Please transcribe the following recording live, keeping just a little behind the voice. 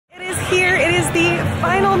the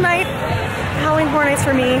final night Howling Horror Nights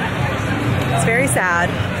for me. It's very sad.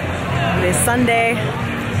 It is Sunday.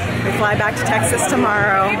 We fly back to Texas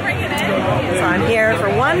tomorrow. So I'm here for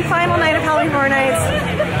one final night of Howling Horror Nights,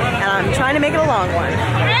 and I'm trying to make it a long one.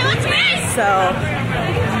 So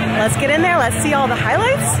let's get in there, let's see all the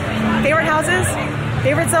highlights, favorite houses,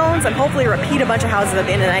 favorite zones, and hopefully repeat a bunch of houses at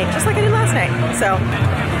the end of the night, just like I did last night. So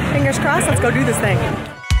fingers crossed, let's go do this thing.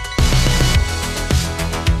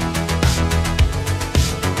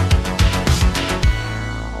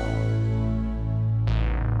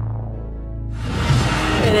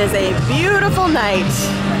 It is a beautiful night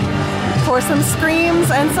for some screams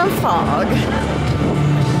and some fog.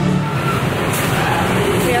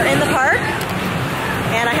 We are in the park,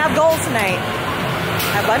 and I have goals tonight.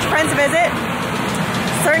 I have a bunch of friends to visit,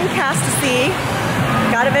 certain cast to see.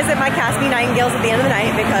 Gotta visit my cast, Nightingales, at the end of the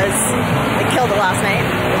night because they killed it last night.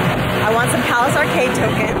 I want some Palace Arcade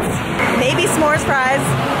tokens, maybe s'mores fries.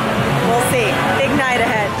 We'll see. Big night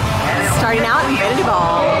ahead. Starting out in Infinity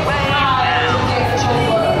Ball.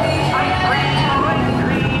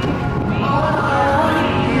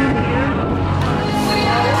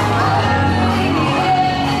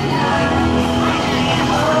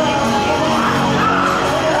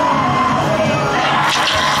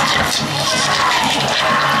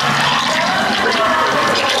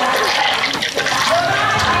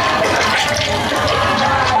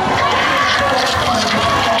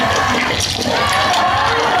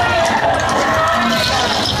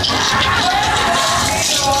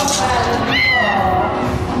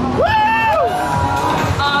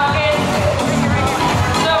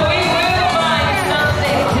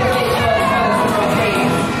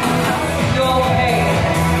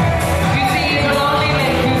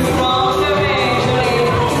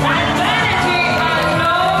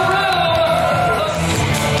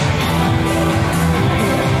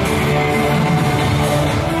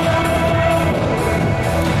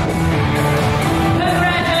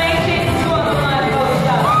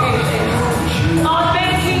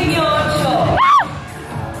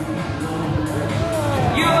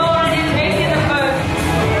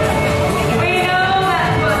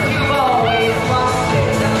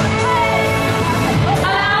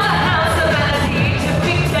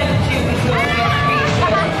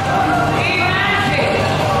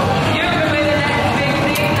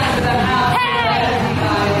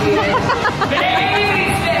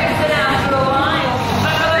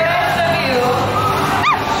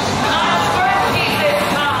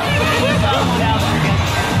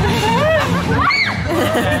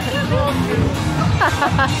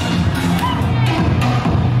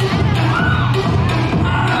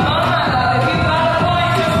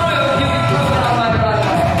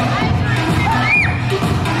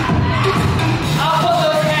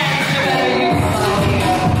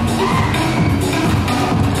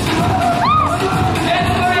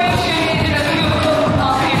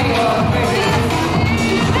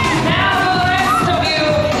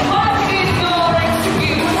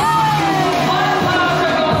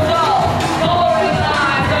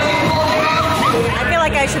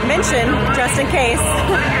 Just in case,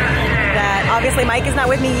 that obviously Mike is not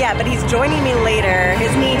with me yet, but he's joining me later.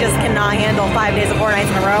 His knee just cannot handle 5 days of Horror Nights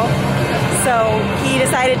in a row. So he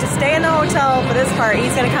decided to stay in the hotel for this part.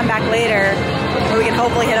 He's going to come back later where we can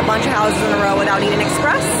hopefully hit a bunch of houses in a row without needing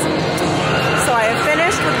express. So I have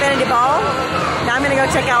finished with Infinity Ball. Now I'm going to go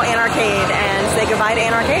check out Arcade and say goodbye to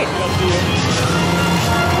Arcade.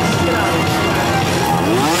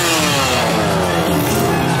 Thank you.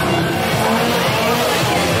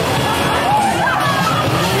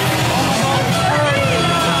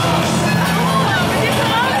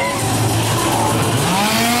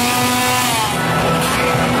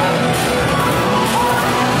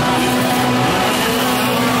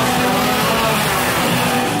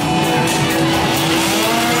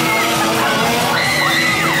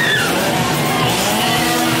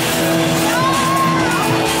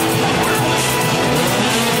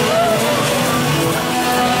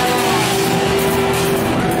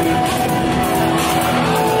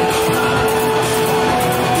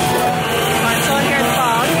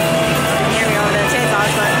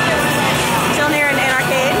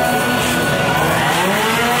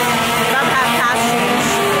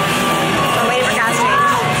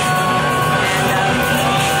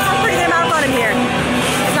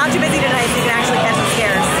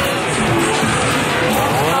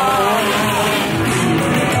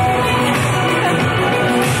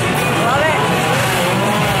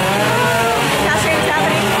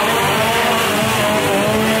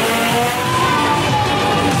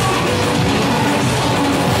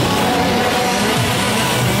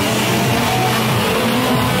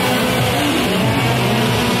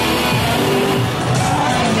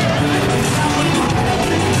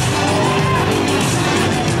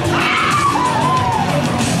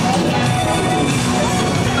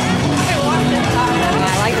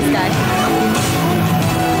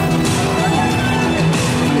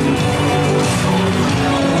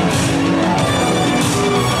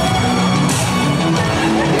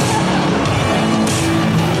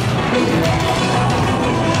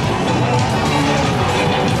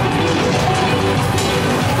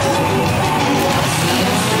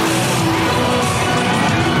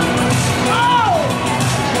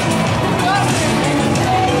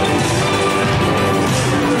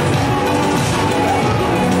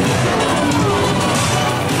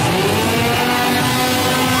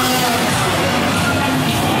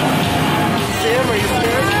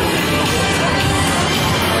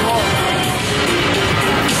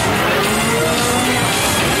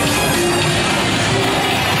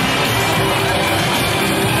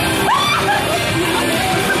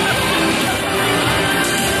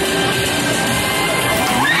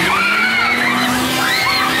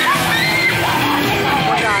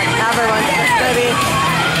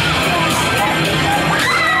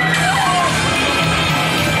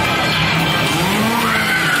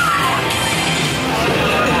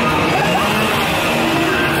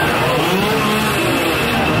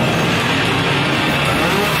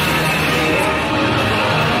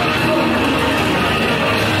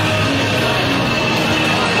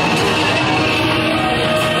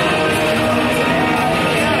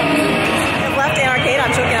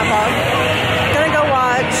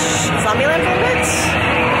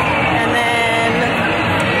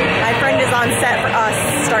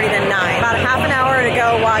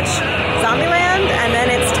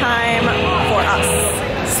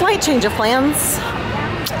 slight change of plans.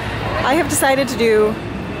 I have decided to do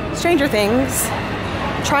Stranger Things,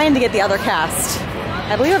 trying to get the other cast.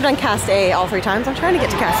 I believe I've done cast A all 3 times. I'm trying to get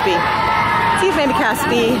to cast B. See if maybe cast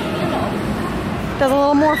B does a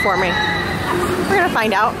little more for me. We're gonna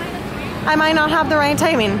find out. I might not have the right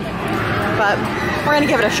timing, but we're gonna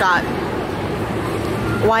give it a shot.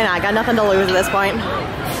 Why not? Got nothing to lose at this point.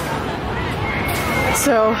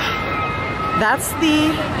 So that's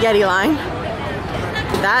the Yeti line.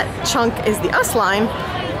 That chunk is the Us line.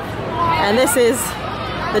 And this is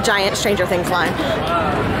the giant Stranger Things line.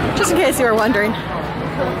 Just in case you were wondering,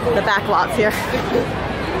 the back lots here.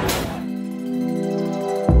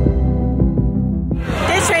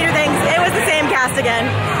 Did Stranger Things, it was the same cast again.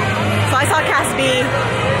 So I saw cast B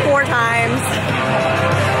 4 times.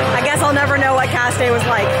 I guess I'll never know what cast A was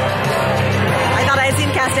like. I thought I had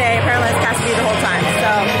seen cast A, apparently it's cast B the whole time.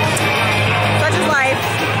 So, such is life.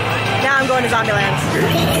 Now I'm going to Zombieland.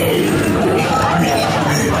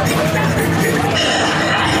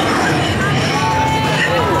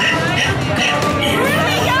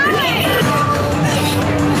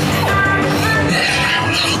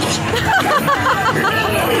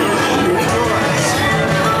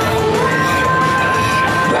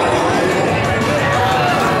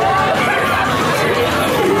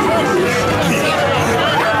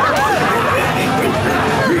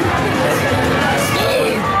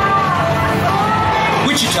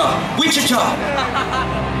 Wichita!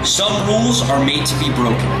 Some rules are made to be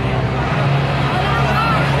broken.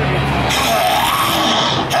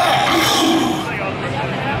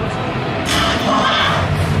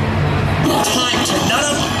 Time to nut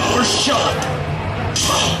up or shut up.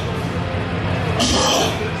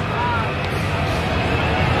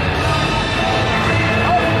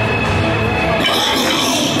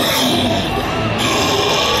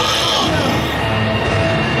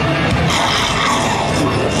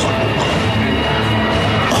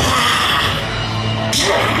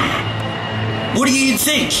 What do you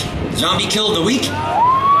think? Zombie kill of the week?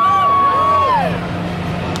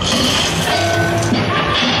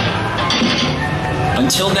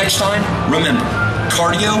 Until next time, remember,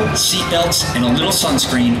 cardio, seatbelts, and a little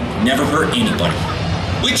sunscreen never hurt anybody.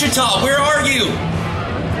 Wichita, where are you?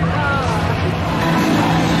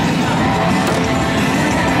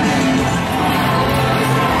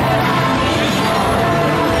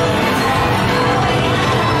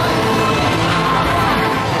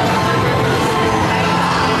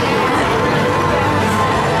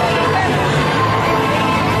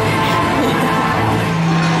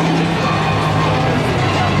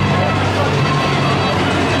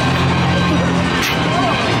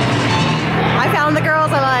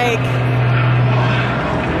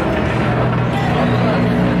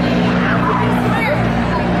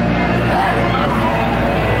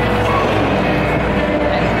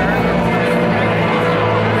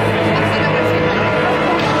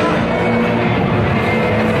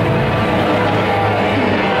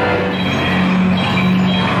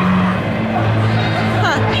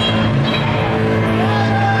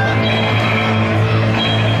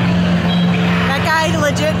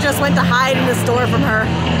 Went to hide in the store from her.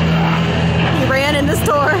 He ran in the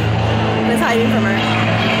store and is hiding from her.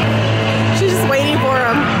 She's just waiting for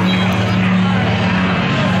him.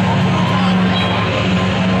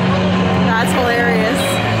 That's hilarious.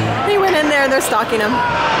 He went in there and they're stalking him.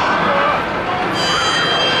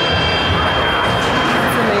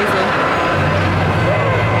 It's amazing.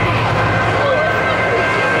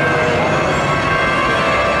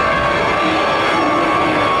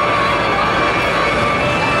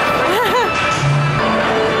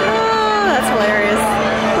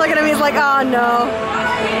 Like, oh no,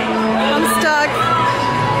 I'm stuck.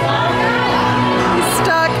 He's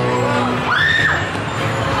stuck.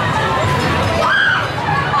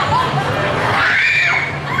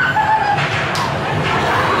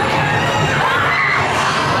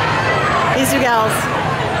 These 2 gals,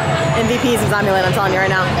 MVPs of Zombieland, I'm telling you right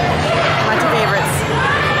now. My 2 favorites.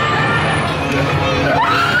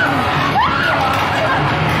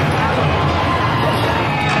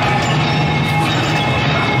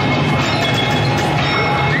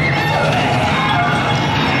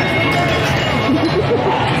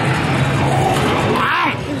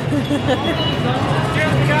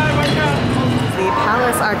 The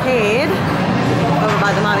Palace Arcade over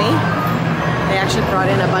by the Mummy. They actually brought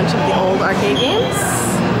in a bunch of the old arcade games.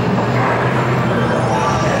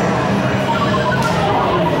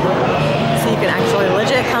 So you can actually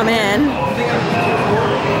legit come in,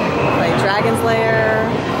 play Dragon's Lair,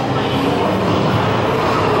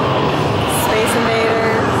 Space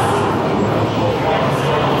Invaders,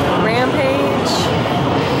 Rampage,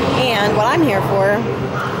 and what I'm here for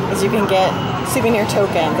is get souvenir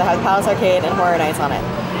tokens that have Palace Arcade and Horror Nights on it.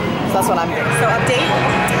 So that's what I'm doing. So update,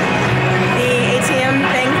 the ATM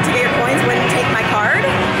thing to get your coins wouldn't take my card,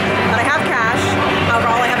 but I have cash.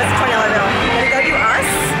 However, all I have is a $20 bill. I'm gonna go do us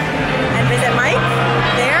and visit Mike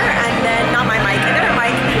there, and then, not my Mike, a different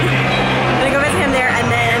Mike. I'm gonna go visit him there and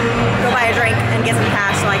then go buy a drink and get some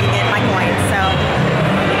cash so I can get my coins. So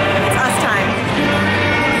it's us time.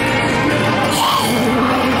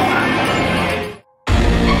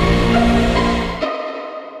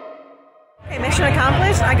 Okay, mission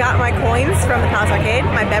accomplished. I got my coins from the Palace Arcade,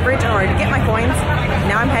 my beverage in order to get my coins.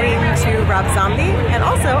 Now I'm heading to Rob Zombie, and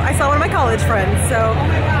also I saw one of my college friends. So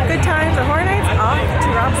good times at Horror Nights, off to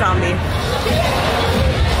Rob Zombie.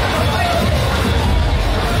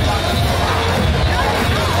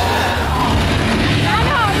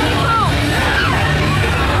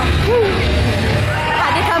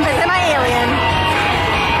 Had to come visit my alien.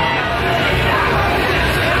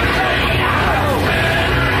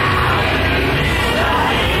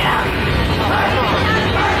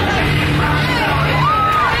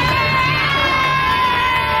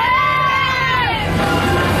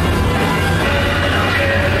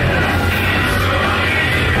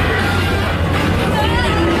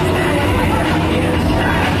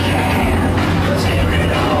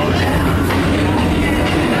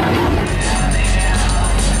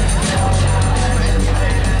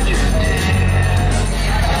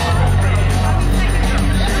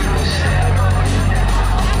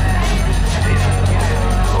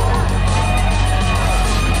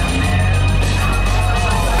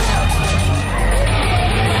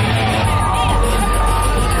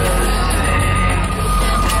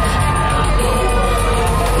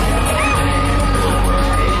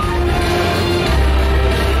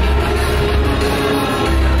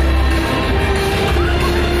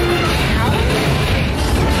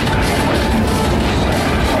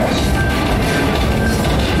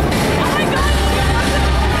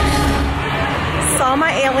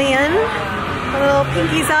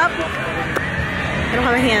 Pinkies up. I don't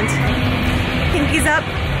have a hand. Pinkies up.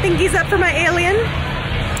 Pinkies up for my alien.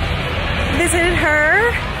 Visited her.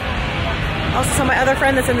 Also saw my other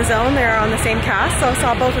friend that's in the zone. They're on the same cast, so I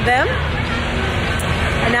saw both of them.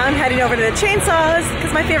 And now I'm heading over to the chainsaws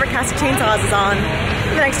because my favorite cast of chainsaws is on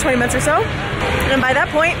for the next 20 minutes or so. And by that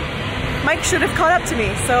point, Mike should have caught up to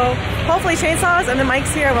me. So hopefully chainsaws and then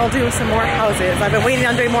Mike's here and we'll do some more houses. I've been waiting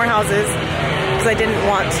on doing more houses because I didn't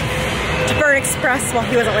want to burn Express while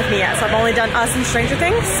he wasn't with me yet. So I've only done Us and Stranger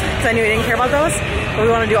Things because I knew he didn't care about those. But we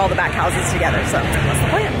want to do all the back houses together. So that's the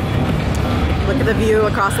plan. Look at the view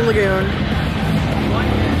across the lagoon.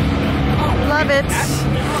 Love it.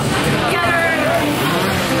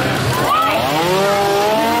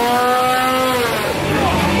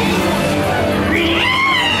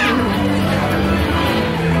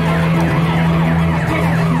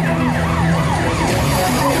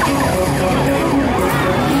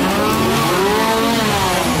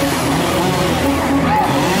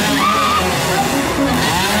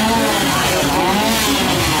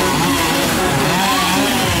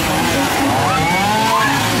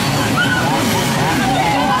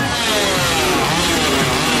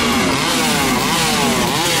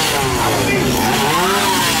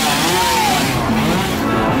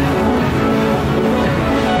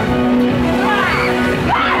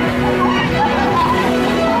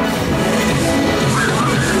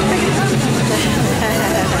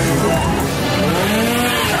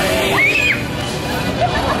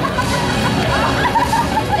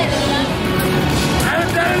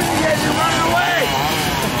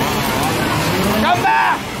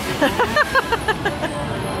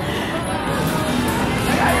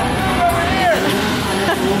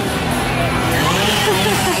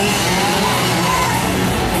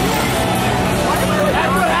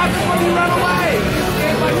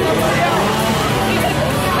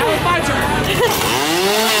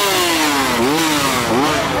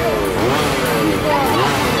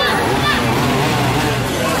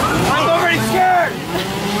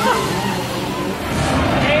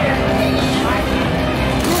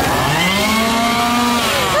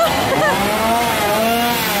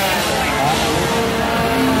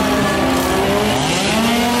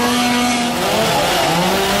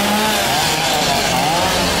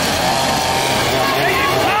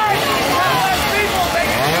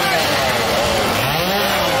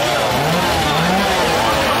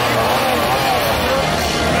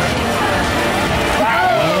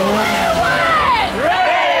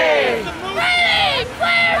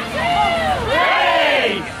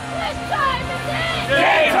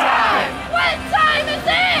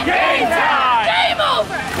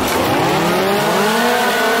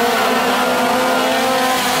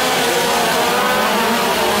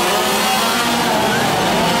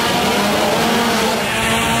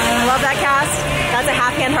 that cast. That's a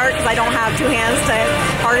half hand heart because I don't have 2 hands to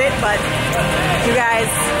heart it, but you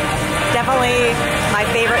guys, definitely my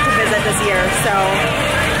favorite to visit this year. So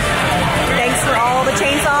thanks for all the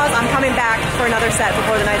chainsaws. I'm coming back for another set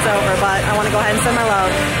before the night's over, but I want to go ahead and send my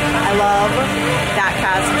love. I love that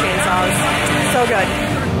cast of chainsaws. So good.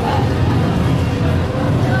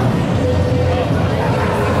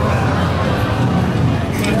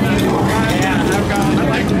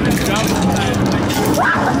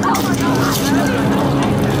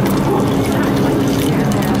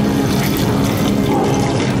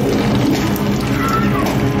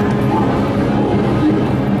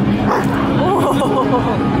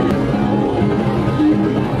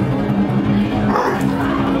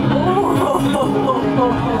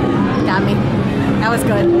 Got me. That was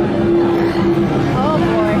good. Oh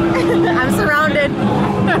boy. I'm surrounded.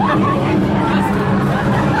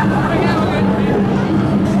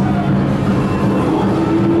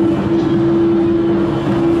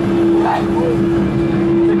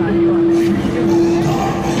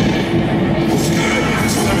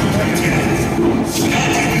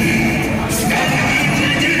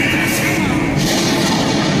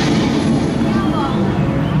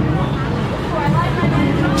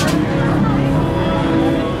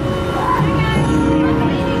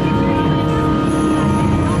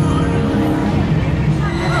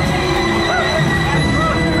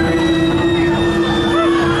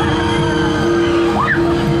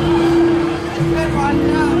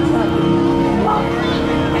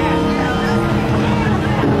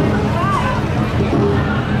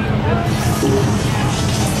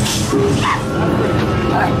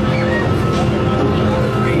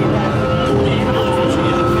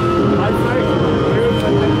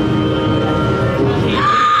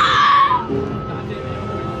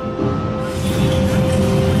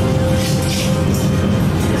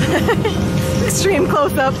 Extreme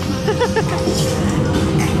close-up.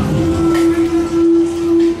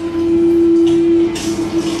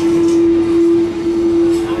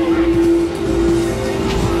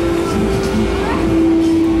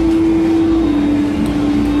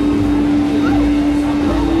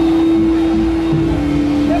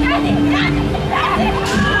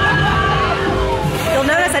 You'll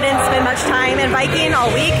notice I didn't spend much time in Viking all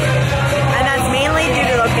week, and that's mainly due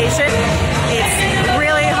to location. It's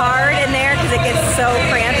really hard in there because it gets so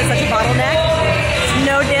cramped. It's such a bottleneck.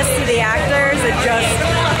 No diss to the actors. It's just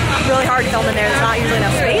really hard to film in there. There's not usually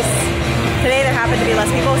enough space. Today there happened to be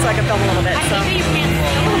less people, so I could film a little bit. So.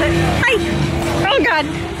 Hi! Oh god!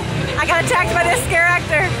 I got attacked by this scare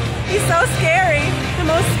actor. He's so scary. The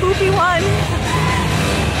most spoopy one.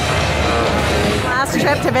 Last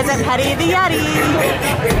trip to visit Petty the Yeti.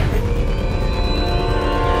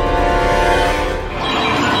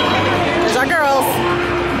 There's our girls.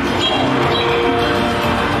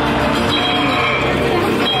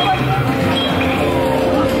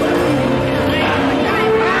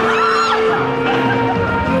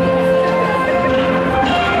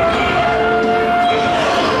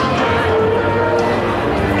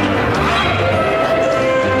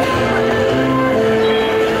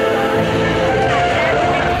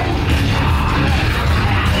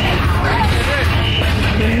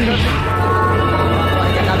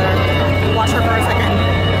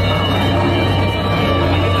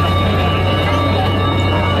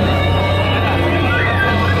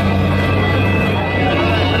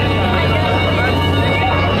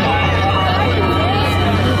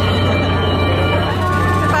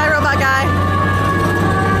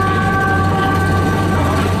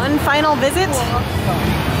 Visit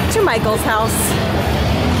to Michael's house.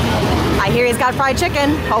 I hear he's got fried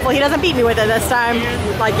chicken. Hopefully he doesn't beat me with it this time,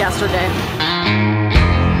 like yesterday.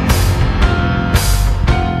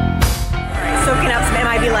 Alright, soaking up some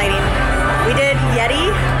MIB lighting. We did Yeti.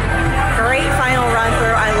 Great final run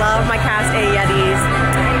through. I love my cast A Yetis.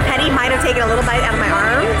 Penny might have taken a little bite out of my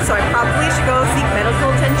arm, so I probably should go seek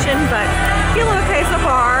medical attention, but feeling okay so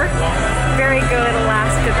far. Very good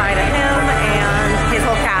last goodbye to him and his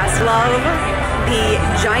whole cast. Love the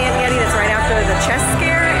giant Yeti that's right after the chest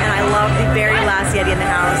scare, and I love the very last Yeti in the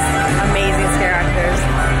house. Amazing scare actors.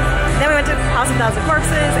 Then we went to House of Thousand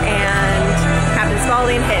Corpses, and Captain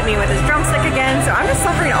Spaulding hit me with his drumstick again, so I'm just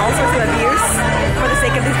suffering all sorts of abuse for the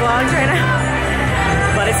sake of these vlogs right now.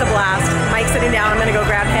 But it's a blast. Mike's sitting down, I'm gonna go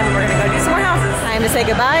grab him and we're gonna go do some more houses. Time to say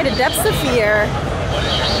goodbye to Depths of Fear.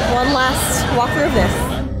 One last walkthrough of this.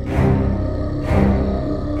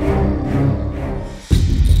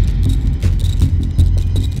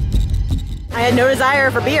 I had no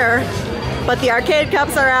desire for beer, but the arcade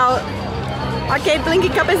cups are out. Arcade Blinky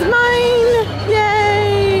Cup is mine!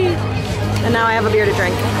 Yay! And now I have a beer to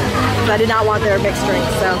drink. I did not want their mixed drink,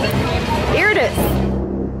 so here it is.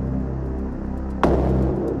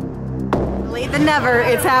 Late than never,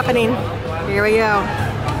 it's happening. Here we go.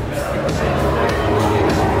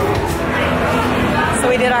 So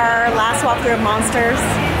we did our last walkthrough of Monsters.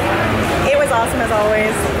 It was awesome as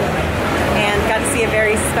always, and got to see a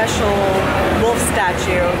very special wolf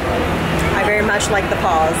statue. I very much like the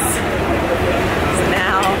paws. So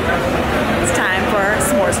now it's time for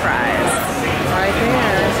s'mores fries. Right there.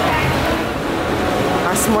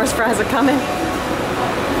 Our s'mores fries are coming.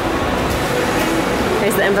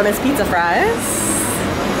 Here's the infamous pizza fries.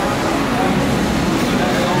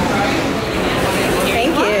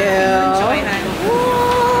 Thank you.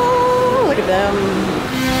 Whoa, look at them.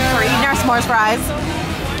 We're eating our s'mores fries.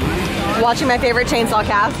 Watching my favorite chainsaw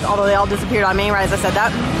cast, although they all disappeared on me right as I said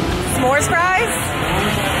that. S'mores fries,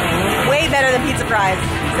 way better than pizza fries.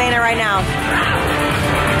 Saying it right now.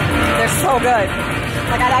 They're so good.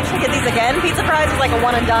 Like, I'd actually get these again. Pizza fries is like a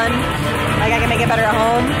one and done. Like, I can make it better at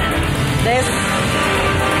home. This,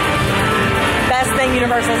 best thing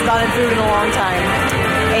Universal's done in food in a long time.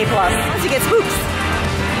 A+. Once you get spooks.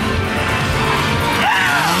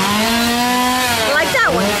 Like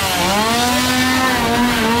that one.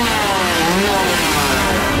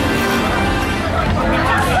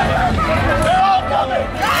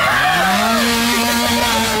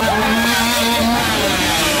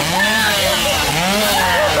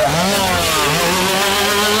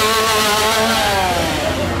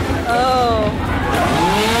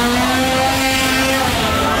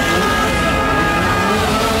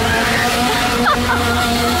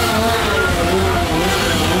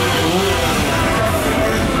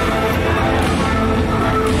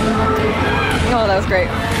 Oh, that was great.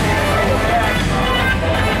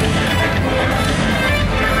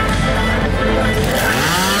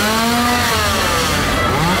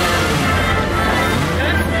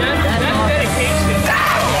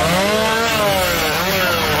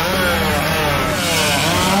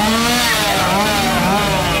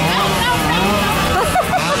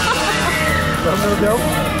 Nope.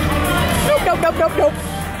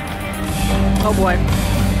 Oh boy.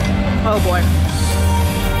 Oh boy.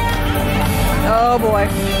 Oh boy.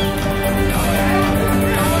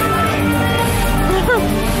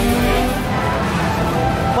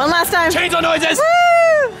 One last time. Chainsaw noises! Woo!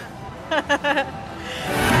 Well,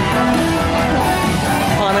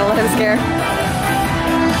 I'm gonna let him scare.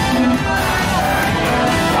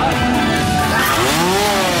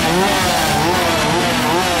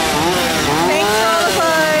 Thanks for all the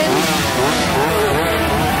fun.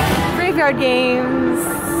 Graveyard games.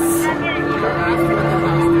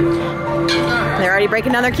 They're already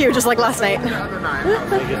breaking down their queue just like last night. I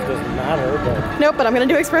guess it doesn't matter, but... Nope, but I'm gonna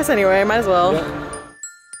do Express anyway, might as well. Yep.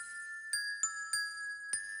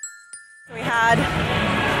 We had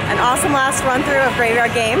an awesome last run through of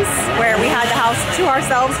Graveyard Games where we had the house to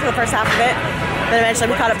ourselves for the first half of it. Then eventually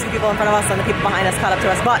we caught up to the people in front of us and the people behind us caught up to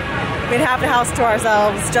us. But we had half the house to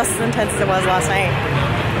ourselves, just as intense as it was last night.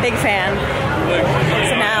 Big fan.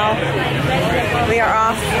 So now we are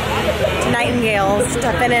off to Nightingales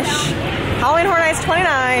to finish Halloween Horror Nights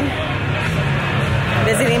 29,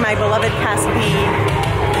 visiting my beloved Cast B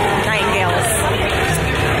Nightingales.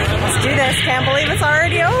 Let's do this. Can't believe it's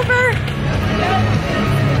already over.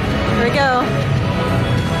 Here we go.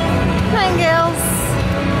 Nightingales.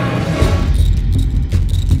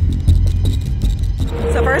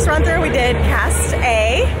 So first run through we did Cast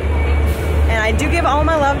A. And I do give all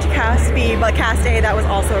my love to Cast B, but Cast A, that was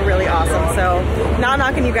also really awesome. So not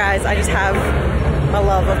knocking you guys, I just have my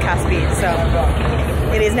love of Cast B. So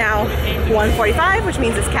it is now 1:45, which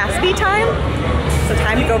means it's Cast B time. So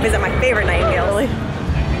time to go visit my favorite Nightingale.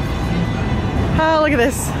 Oh, look at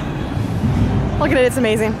this. Look at it, it's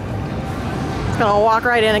amazing. It's gonna walk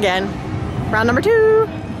right in again. Round number 2.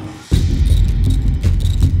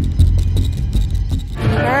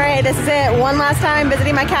 All right, this is it. One last time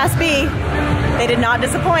visiting my Cast B. They did not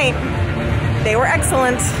disappoint. They were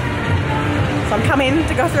excellent. So I'm coming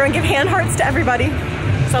to go through and give hand hearts to everybody.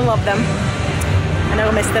 So I love them. And I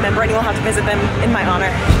will miss them, and Brittany will have to visit them in my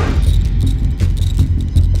honor.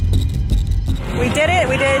 We did it.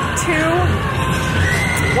 We did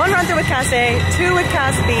 1 run through with Cast A, 2 with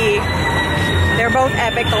Cast B. They're both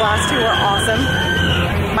epic. The last 2 were awesome.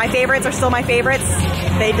 My favorites are still my favorites.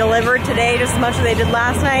 They delivered today just as much as they did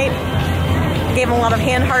last night. Gave them a lot of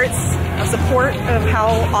hand hearts of support of how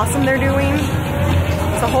awesome they're doing.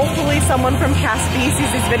 So hopefully someone from Cast B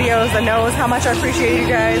sees these videos and knows how much I appreciate you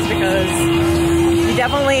guys, because you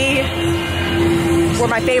definitely were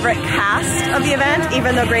my favorite cast of the event,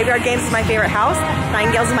 even though Graveyard Games is my favorite house.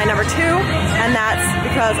 Nightingales is my number 2, and that's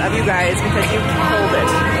because of you guys, because you killed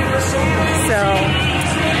it. So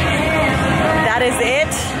that is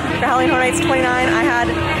it for Halloween Horror Nights 29. I had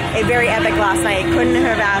a very epic last night. Couldn't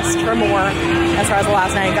have asked for more as far as the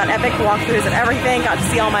last night. Got epic walkthroughs and everything. Got to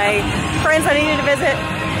see all my friends I needed to visit.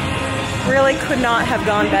 Really could not have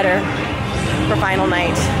gone better for final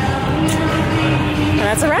night. And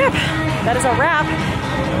that's a wrap. That is a wrap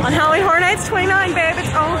on Halloween Horror Nights 29, babe.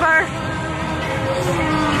 It's over.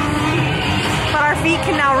 But our feet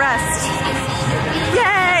can now rest.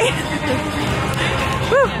 Yay!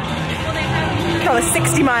 Woo! Probably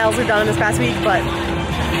 60 miles we've done in this past week, but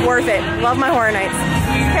worth it. Love my Horror Nights.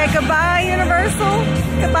 Okay, goodbye Universal.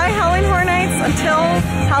 Goodbye Halloween Horror Nights until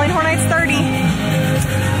Halloween Horror Nights 30.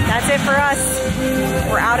 That's it for us.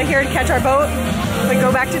 We're out of here to catch our boat. We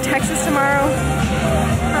go back to Texas tomorrow.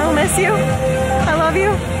 I'll miss you. I love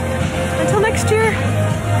you. Until next year.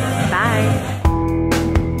 Bye.